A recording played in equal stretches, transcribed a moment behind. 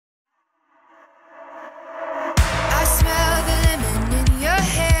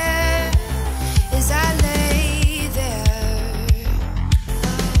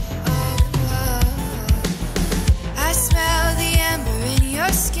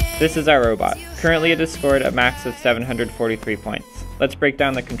This is our robot. Currently it is scored a max of 743 points. Let's break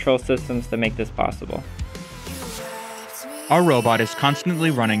down the control systems that make this possible. Our robot is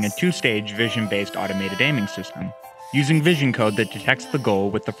constantly running a two-stage vision-based automated aiming system. Using vision code that detects the goal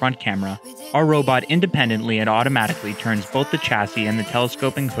with the front camera, our robot independently and automatically turns both the chassis and the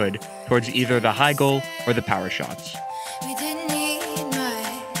telescoping hood towards either the high goal or the power shots.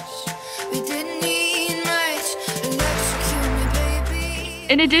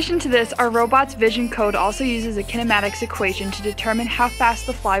 In addition to this, our robot's vision code also uses a kinematics equation to determine how fast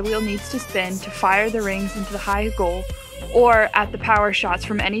the flywheel needs to spin to fire the rings into the high goal or at the power shots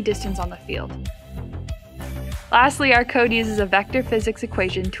from any distance on the field. Lastly, our code uses a vector physics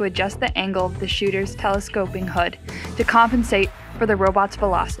equation to adjust the angle of the shooter's telescoping hood to compensate for the robot's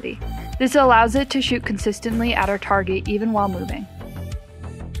velocity. This allows it to shoot consistently at our target even while moving.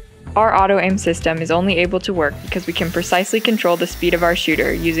 Our auto-aim system is only able to work because we can precisely control the speed of our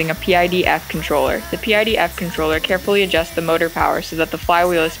shooter using a PID-F controller. The PID-F controller carefully adjusts the motor power so that the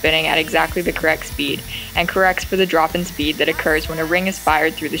flywheel is spinning at exactly the correct speed and corrects for the drop in speed that occurs when a ring is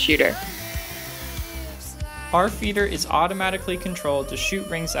fired through the shooter. Our feeder is automatically controlled to shoot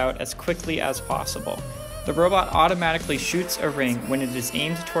rings out as quickly as possible. The robot automatically shoots a ring when it is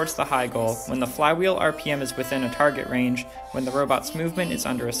aimed towards the high goal, when the flywheel RPM is within a target range, when the robot's movement is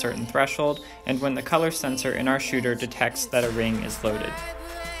under a certain threshold, and when the color sensor in our shooter detects that a ring is loaded.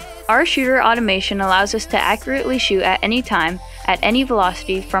 Our shooter automation allows us to accurately shoot at any time, at any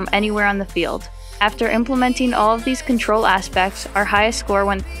velocity, from anywhere on the field. After implementing all of these control aspects, our highest score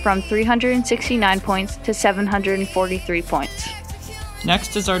went from 369 points to 743 points.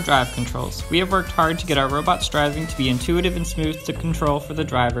 Next is our drive controls. We have worked hard to get our robot's driving to be intuitive and smooth to control for the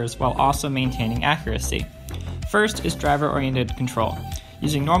drivers while also maintaining accuracy. First is driver-oriented control.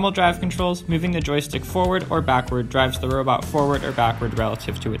 Using normal drive controls, moving the joystick forward or backward drives the robot forward or backward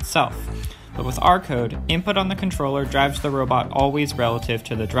relative to itself. But with our code, input on the controller drives the robot always relative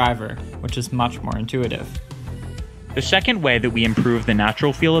to the driver, which is much more intuitive. The second way that we improve the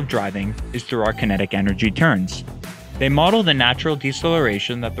natural feel of driving is through our kinetic energy turns. They model the natural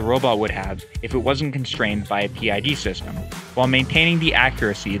deceleration that the robot would have if it wasn't constrained by a PID system, while maintaining the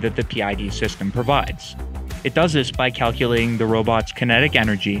accuracy that the PID system provides. It does this by calculating the robot's kinetic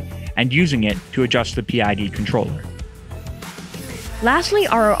energy and using it to adjust the PID controller. Lastly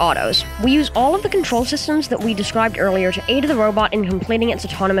are our autos. We use all of the control systems that we described earlier to aid the robot in completing its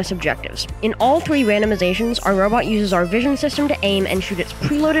autonomous objectives. In all three randomizations, our robot uses our vision system to aim and shoot its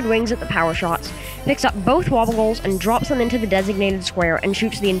preloaded rings at the power shots, picks up both wobble goals and drops them into the designated square, and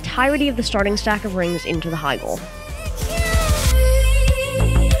shoots the entirety of the starting stack of rings into the high goal.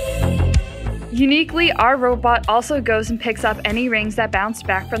 Uniquely, our robot also goes and picks up any rings that bounce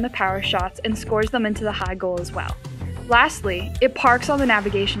back from the power shots and scores them into the high goal as well. Lastly, it parks on the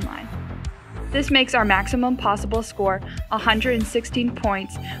navigation line. This makes our maximum possible score 116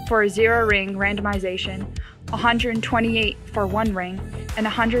 points for a 0-ring randomization, 128 for 1 ring, and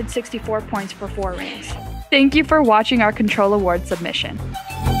 164 points for 4 rings. Thank you for watching our Control Award submission.